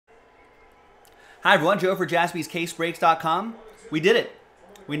Hi everyone, Joe for JaspysCaseBreaks.com. We did it.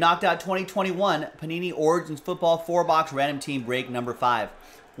 We knocked out 2021 Panini Origins Football 4-box random team break number 5.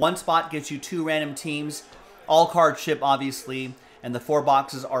 One spot gets you 2 random teams, all card ship obviously, and the 4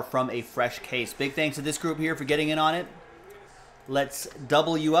 boxes are from a fresh case. Big thanks to this group here for getting in on it. Let's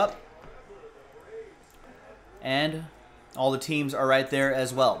double you up. And all the teams are right there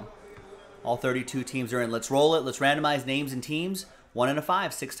as well. All 32 teams are in. Let's roll it. Let's randomize names and teams. 1 and a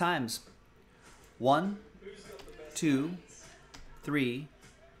 5, 6 times. 1, 2, 3,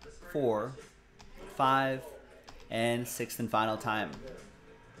 4, 5, and 6th and final time.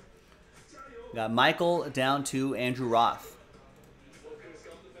 We got Michael down to Andrew Roth.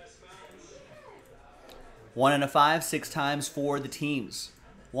 1 and a 5, 6 times for the teams.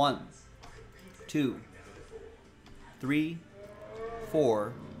 1, 2, 3,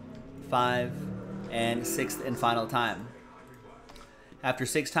 4, 5, and 6th and final time. After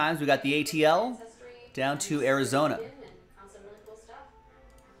 6 times, we got the ATL down to Arizona.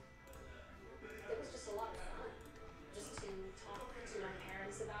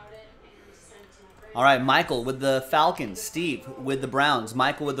 All right, Michael with the Falcons, Steve with the Browns,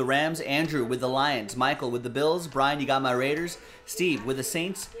 Michael with the Rams, Andrew with the Lions, Michael with the Bills, Brian, you got my Raiders, Steve with the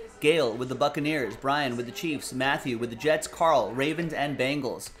Saints, Gail with the Buccaneers, Brian with the Chiefs, Matthew with the Jets, Carl, Ravens, and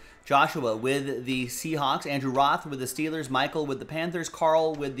Bengals, Joshua with the Seahawks, Andrew Roth with the Steelers, Michael with the Panthers,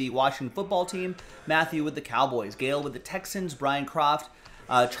 Carl with the Washington football team, Matthew with the Cowboys, Gail with the Texans, Brian Croft,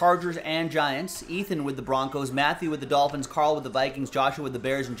 Chargers and Giants, Ethan with the Broncos, Matthew with the Dolphins, Carl with the Vikings, Joshua with the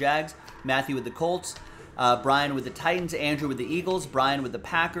Bears and Jags, Matthew with the Colts, Brian with the Titans, Andrew with the Eagles, Brian with the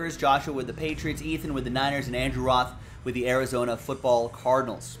Packers, Joshua with the Patriots, Ethan with the Niners, and Andrew Roth with the Arizona Football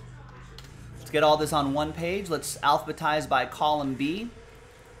Cardinals. Let's get all this on one page. Let's alphabetize by column B.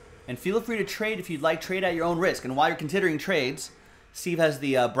 And feel free to trade if you'd like. Trade at your own risk. And while you're considering trades, Steve has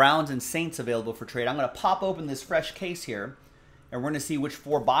the Browns and Saints available for trade. I'm going to pop open this fresh case here, and we're going to see which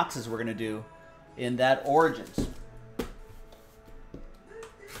 4 boxes we're going to do in that Origins.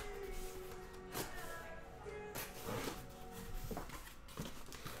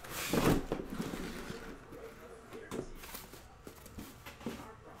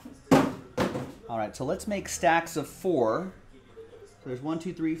 All right, so let's make stacks of 4. So there's 1,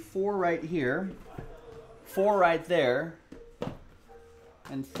 2, 3, 4 right here, 4 right there,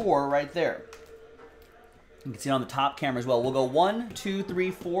 and 4 right there. You can see it on the top camera as well. We'll go 1, 2, 3,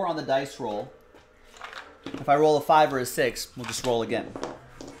 4 on the dice roll. If I roll a 5 or a 6, we'll just roll again.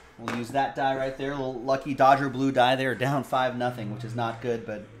 We'll use that die right there, a little lucky Dodger blue die there, down 5-0, which is not good,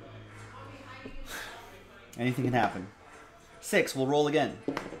 but anything can happen. 6, we'll roll again.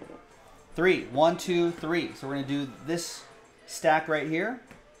 3, 1, 2, 3. So we're going to do this stack right here,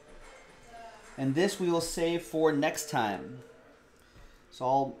 and this we will save for next time. So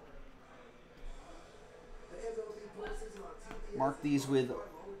I'll mark these with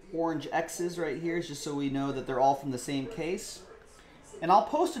orange X's right here just so we know that they're all from the same case. And I'll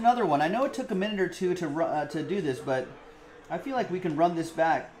post another one. I know it took a minute or two to do this, but I feel like we can run this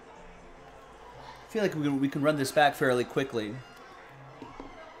back. I feel like we can run this back fairly quickly.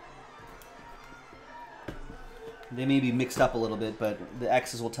 They may be mixed up a little bit, but the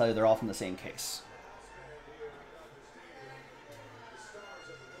X's will tell you they're all from the same case.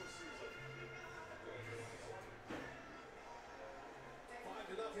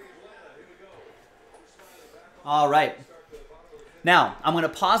 All right. Now, I'm going to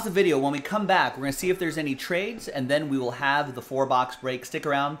pause the video. When we come back, we're going to see if there's any trades, and then we will have the 4-box break. Stick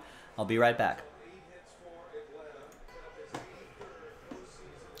around. I'll be right back.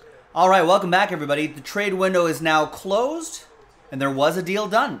 All right, welcome back, everybody. The trade window is now closed, and there was a deal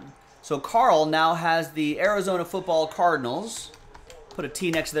done. So Carl now has the Arizona Football Cardinals. Put a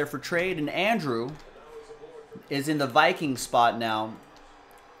T next to there for trade, and Andrew is in the Viking spot now.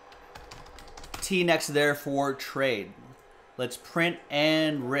 T next to there for trade. Let's print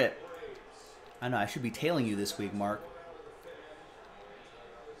and rip. I know, I should be tailing you this week, Mark.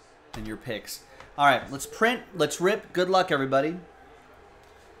 And your picks. All right, let's print, let's rip. Good luck, everybody.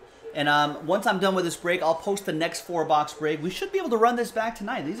 And once I'm done with this break, I'll post the next 4-box break. We should be able to run this back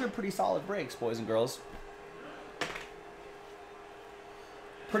tonight. These are pretty solid breaks, boys and girls.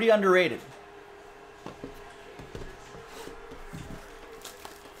 Pretty underrated.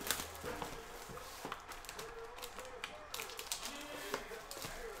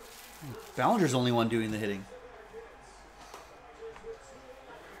 Ballinger's the only one doing the hitting.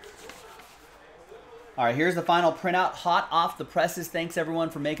 All right, here's the final printout, hot off the presses. Thanks everyone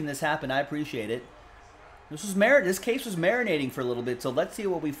for making this happen. I appreciate it. This case was marinating for a little bit, so let's see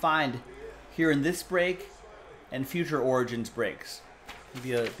what we find here in this break and future Origins breaks.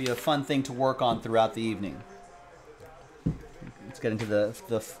 Be a fun thing to work on throughout the evening. Let's get into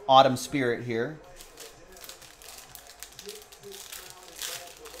the autumn spirit here.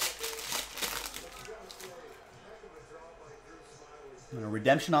 And a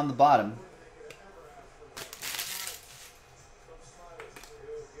redemption on the bottom.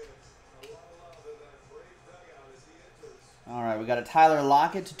 All right, we got a Tyler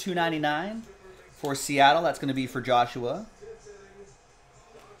Lockett to $2.99 for Seattle. That's going to be for Joshua.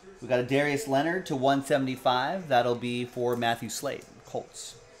 We got a Darius Leonard to $175. That'll be for Matthew Slade,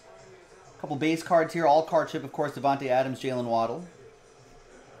 Colts. A couple base cards here. All card chip, of course, Devontae Adams, Jalen Waddle.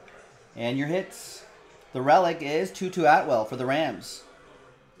 And your hits. The relic is Tutu Atwell for the Rams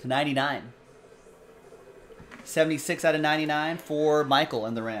to $99. 76 out of 99 for Michael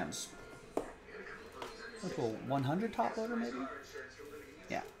and the Rams. Like a 100 top loader, maybe?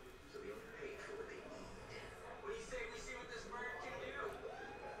 Yeah.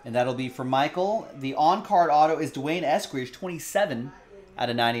 And that'll be for Michael. The on-card auto is Dwayne Eskridge, 27 out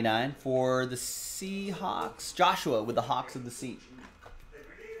of 99 for the Seahawks. Joshua with the Hawks of the Sea.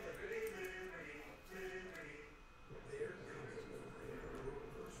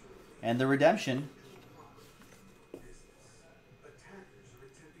 And the redemption.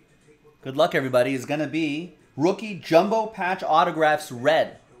 Good luck, everybody. Is going to be rookie jumbo patch autographs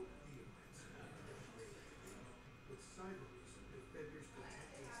red.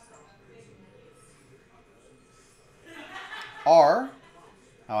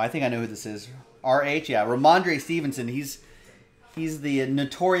 I think I know who this is. RH, yeah, Ramondre Stevenson. He's the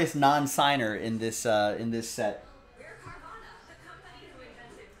notorious non-signer in this set.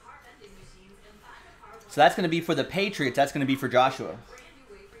 So that's going to be for the Patriots. That's going to be for Joshua.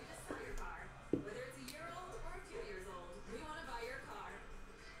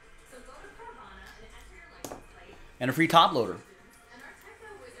 And a free top loader.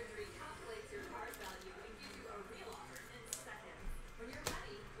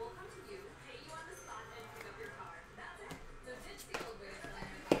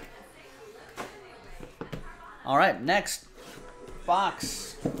 All right, next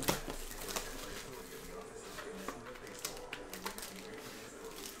box.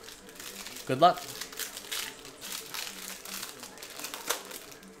 Good luck.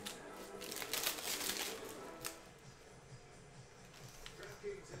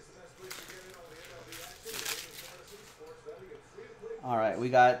 All right, we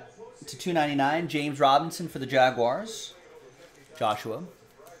got to $2.99 James Robinson for the Jaguars. Joshua.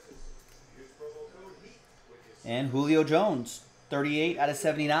 And Julio Jones, 38 out of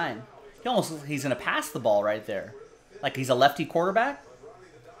 79. He's going to pass the ball right there. Like he's a lefty quarterback.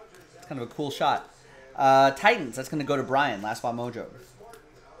 It's kind of a cool shot. Titans, that's going to go to Brian, Last Spot Mojo.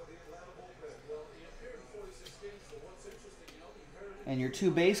 And your two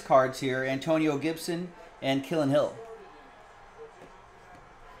base cards here, Antonio Gibson and Killen Hill.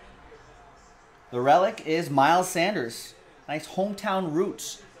 The relic is Miles Sanders. Nice hometown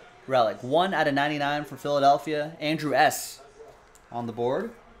roots relic. 1 out of 99 for Philadelphia. Andrew S. on the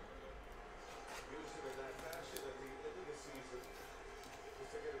board.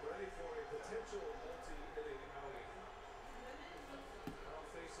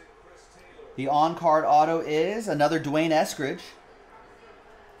 The on-card auto is another Dwayne Eskridge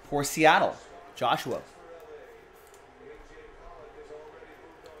for Seattle. Joshua.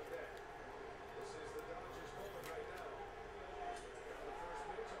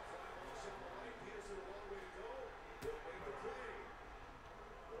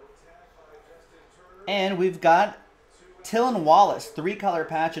 And we've got Tylan Wallace, 3-color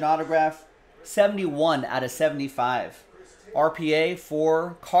patch and autograph, 71 out of 75. RPA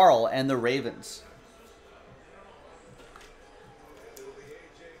for Carl and the Ravens.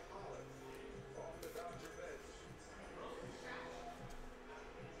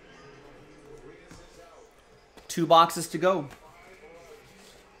 Two boxes to go.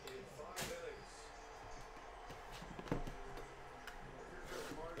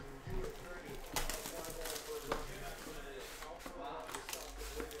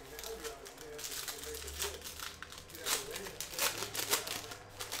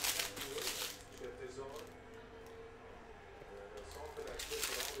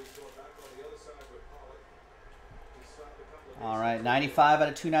 All right, 95 out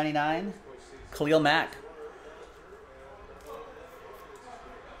of 299. Khalil Mack.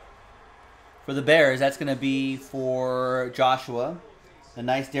 For the Bears, that's going to be for Joshua. A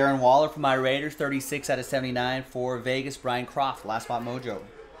nice Darren Waller for my Raiders, 36 out of 79 for Vegas. Brian Croft, Last Spot Mojo.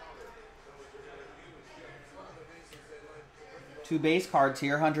 Two base cards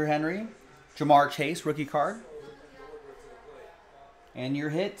here, Hunter Henry. Jamar Chase, rookie card. And your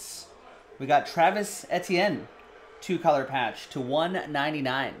hits, we got Travis Etienne, 2-color patch to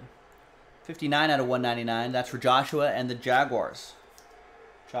 199. 59 out of 199. That's for Joshua and the Jaguars.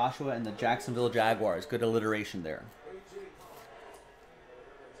 Joshua and the Jacksonville Jaguars. Good alliteration there.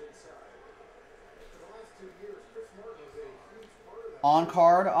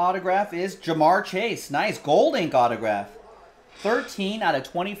 On-card autograph is Jamar Chase. Nice gold ink autograph. 13 out of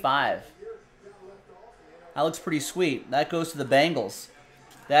 25. That looks pretty sweet. That goes to the Bengals.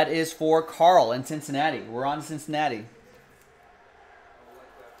 That is for Carl in Cincinnati. We're on Cincinnati.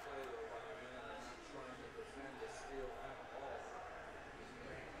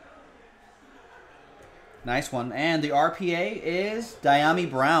 Nice one. And the RPA is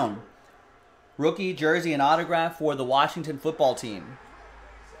Diami Brown. Rookie jersey and autograph for the Washington football team.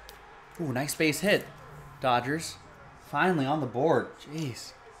 Ooh, nice base hit. Dodgers. Finally on the board.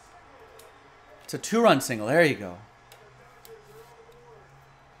 Jeez. It's a 2-run single. There you go.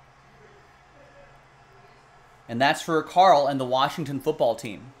 And that's for Carl and the Washington football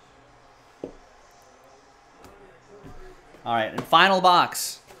team. All right, and final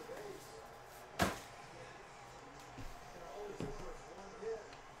box.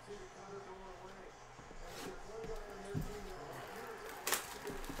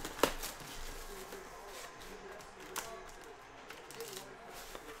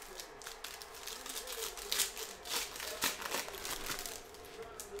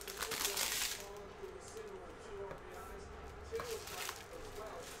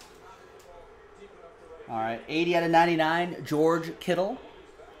 All right, 80 out of 99, George Kittle.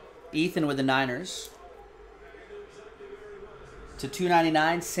 Ethan with the Niners. To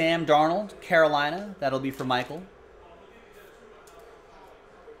 299, Sam Darnold, Carolina. That'll be for Michael.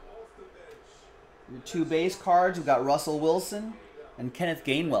 Your 2 base cards, we've got Russell Wilson and Kenneth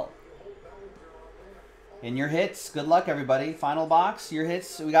Gainwell. In your hits, good luck everybody. Final box, your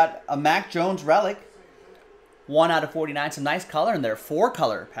hits, we got a Mac Jones relic. 1 out of 49, some nice color in there.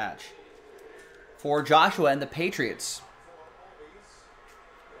 4-color patch for Joshua and the Patriots.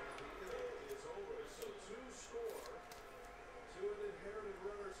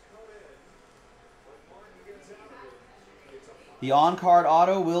 The on-card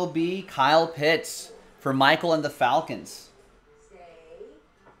auto will be Kyle Pitts for Michael and the Falcons.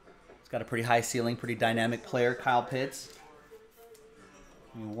 He's got a pretty high ceiling, pretty dynamic player, Kyle Pitts.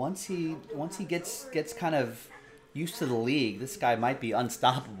 I mean, once he gets kind of used to the league, this guy might be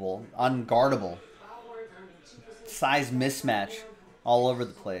unstoppable, unguardable. Size mismatch all over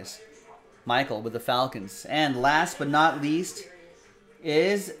the place. Michael with the Falcons. And last but not least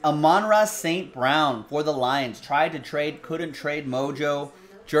is Amon-Ra St. Brown for the Lions. Tried to trade, couldn't trade mojo.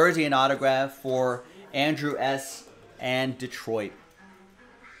 Jersey and autograph for Andrew S. and Detroit.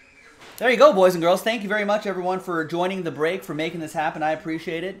 There you go, boys and girls. Thank you very much, everyone, for joining the break, for making this happen. I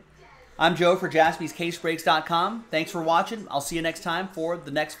appreciate it. I'm Joe for JaspysCaseBreaks.com. Thanks for watching. I'll see you next time for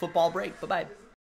the next football break. Bye-bye.